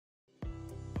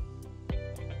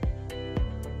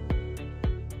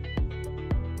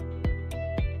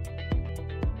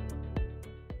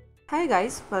Hi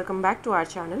guys, welcome back to our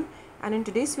channel, and in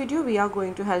today's video we are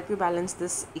going to help you balance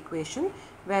this equation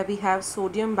where we have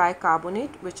sodium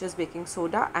bicarbonate, which is baking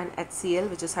soda, and HCl,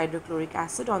 which is hydrochloric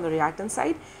acid, on the reactant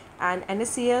side, and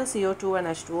NaCl CO2 and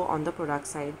H2O on the product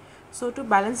side. So to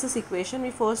balance this equation,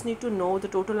 we first need to know the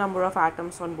total number of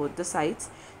atoms on both the sides.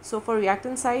 So for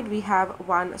reactant side, we have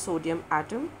one sodium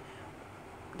atom.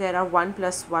 There are 1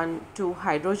 plus 1 2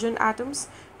 hydrogen atoms.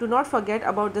 Do not forget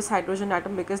about this hydrogen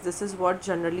atom because this is what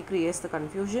generally creates the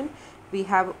confusion. We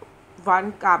have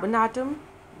one carbon atom,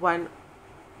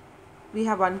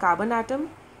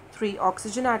 3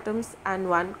 oxygen atoms, and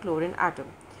 1 chlorine atom.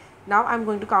 Now I'm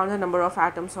going to count the number of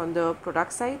atoms on the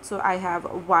product side. So I have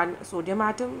 1 sodium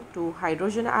atom, 2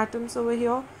 hydrogen atoms over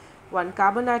here, 1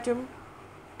 carbon atom,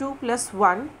 2 plus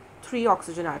 1 3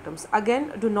 oxygen atoms.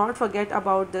 Again, do not forget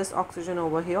about this oxygen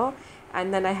over here,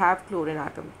 and then I have chlorine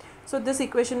atom. So this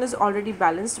equation is already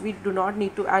balanced. We do not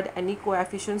need to add any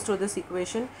coefficients to this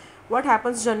equation. What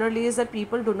happens generally is that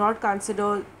people do not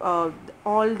consider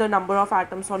all the number of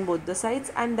atoms on both the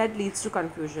sides, and that leads to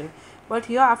confusion. But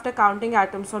here, after counting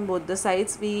atoms on both the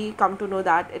sides, we come to know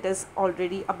that it is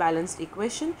already a balanced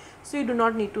equation, so you do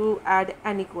not need to add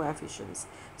any coefficients.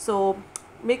 So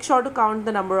make sure to count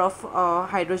the number of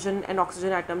hydrogen and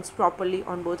oxygen atoms properly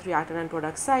on both reactant and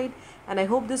product side, and I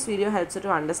hope this video helps you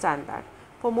to understand that.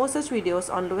 For more such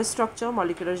videos on Lewis structure,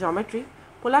 molecular geometry,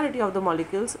 polarity of the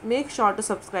molecules, make sure to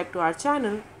subscribe to our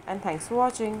channel, and thanks for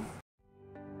watching.